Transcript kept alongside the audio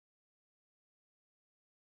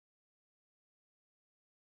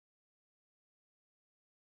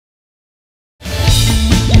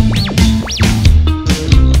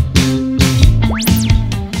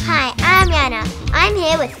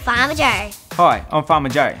Farmer Joe. Hi, I'm Farmer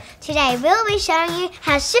Joe. Today we'll be showing you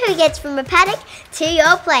how sugar gets from a paddock to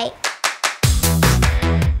your plate.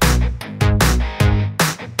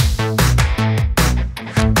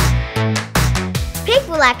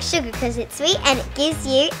 People like sugar because it's sweet and it gives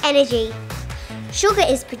you energy. Sugar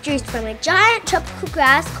is produced from a giant tropical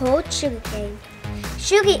grass called sugarcane.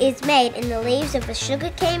 Sugar is made in the leaves of the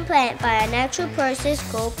sugarcane plant by a natural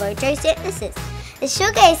process called photosynthesis. The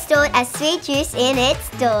sugar is stored as sweet juice in its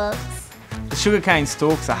stalks. The sugarcane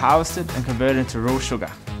stalks are harvested and converted into raw sugar.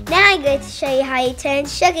 Now I'm going to show you how you turn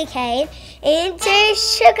sugarcane into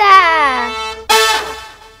sugar.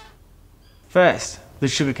 First, the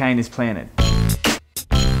sugarcane is planted.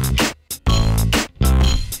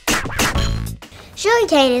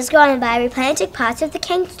 Sugarcane is grown by replanting parts of the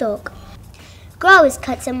cane stalk. Growers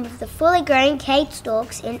cut some of the fully grown cane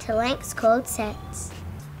stalks into lengths called sets.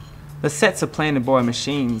 The sets are planted by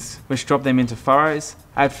machines which drop them into furrows,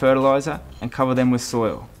 add fertiliser and cover them with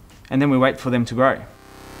soil. And then we wait for them to grow.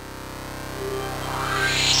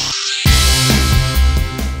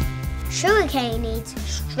 Sugarcane needs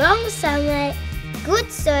strong sunlight,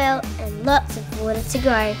 good soil and lots of water to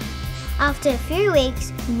grow. After a few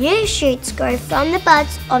weeks, new shoots grow from the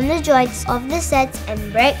buds on the joints of the sets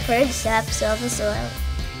and break through the surface of the soil.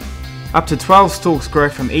 Up to 12 stalks grow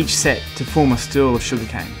from each set to form a stool of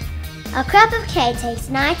sugarcane. A crop of cane takes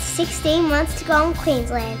 9 to 16 months to grow in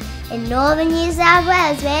Queensland. In northern New South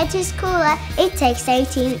Wales, where it is cooler, it takes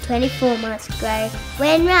 18 to 24 months to grow.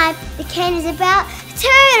 When ripe, the cane is about 2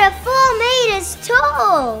 to 4 metres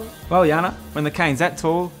tall. Well, Yana, when the cane's that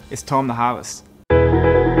tall, it's time to harvest.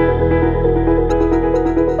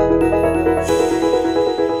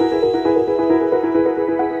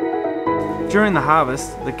 During the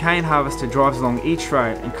harvest, the cane harvester drives along each row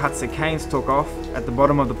and cuts the cane stalk off at the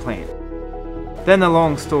bottom of the plant. Then the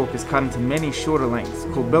long stalk is cut into many shorter lengths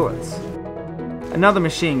called billets. Another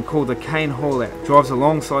machine called the cane haul-out drives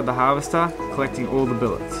alongside the harvester, collecting all the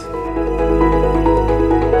billets.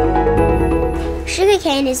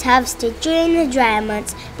 Sugarcane is harvested during the drier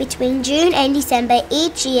months between June and December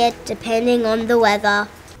each year, depending on the weather.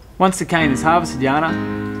 Once the cane is harvested,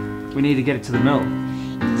 Yana, we need to get it to the mill.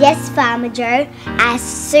 Yes, Farmer Joe, as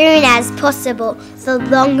soon as possible. The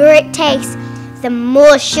longer it takes, the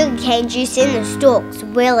more sugarcane juice in the stalks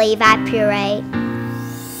will evaporate.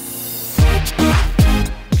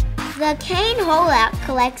 The cane haul-out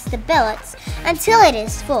collects the billets until it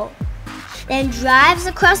is full, then drives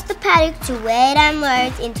across the paddock to where it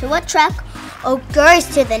unloads into a truck or goes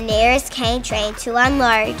to the nearest cane train to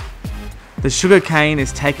unload. The sugarcane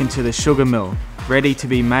is taken to the sugar mill, ready to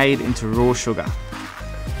be made into raw sugar.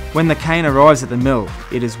 When the cane arrives at the mill,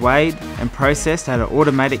 it is weighed and processed at an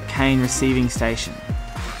automatic cane receiving station.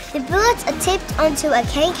 The billets are tipped onto a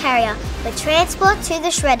cane carrier for transport to the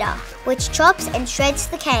shredder, which chops and shreds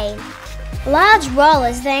the cane. Large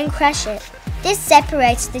rollers then crush it. This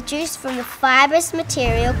separates the juice from the fibrous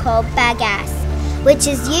material called bagasse, which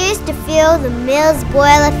is used to fuel the mill's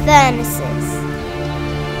boiler furnaces.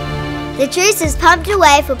 The juice is pumped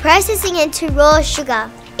away for processing into raw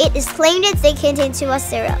sugar. It is cleaned and thickened into a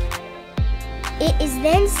syrup. It is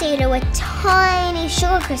then seeded with tiny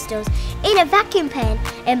sugar crystals in a vacuum pan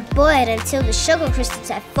and boiled until the sugar crystals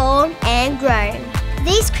have formed and grown.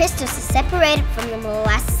 These crystals are separated from the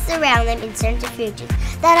molasses around them in centrifuges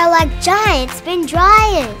that are like giant spin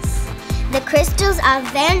dryers. The crystals are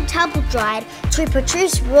then tumble dried to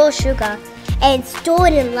produce raw sugar and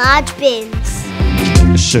stored in large bins.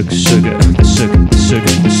 Sugar, sugar, sugar,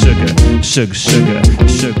 sugar, sugar, sugar, sugar,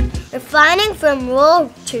 sugar. Refining from raw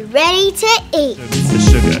to ready to eat.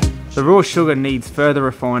 Sugar. The raw sugar needs further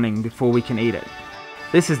refining before we can eat it.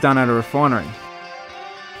 This is done at a refinery.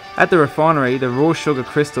 At the refinery, the raw sugar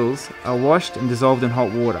crystals are washed and dissolved in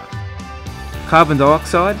hot water. Carbon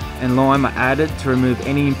dioxide and lime are added to remove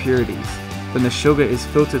any impurities. Then the sugar is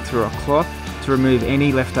filtered through a cloth to remove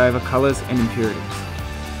any leftover colours and impurities.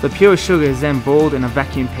 The pure sugar is then boiled in a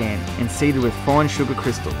vacuum pan and seeded with fine sugar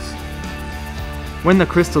crystals. When the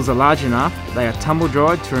crystals are large enough, they are tumble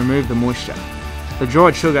dried to remove the moisture. The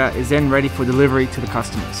dried sugar is then ready for delivery to the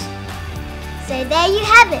customers. So there you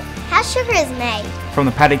have it, how sugar is made. From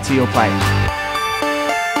the paddock to your plate.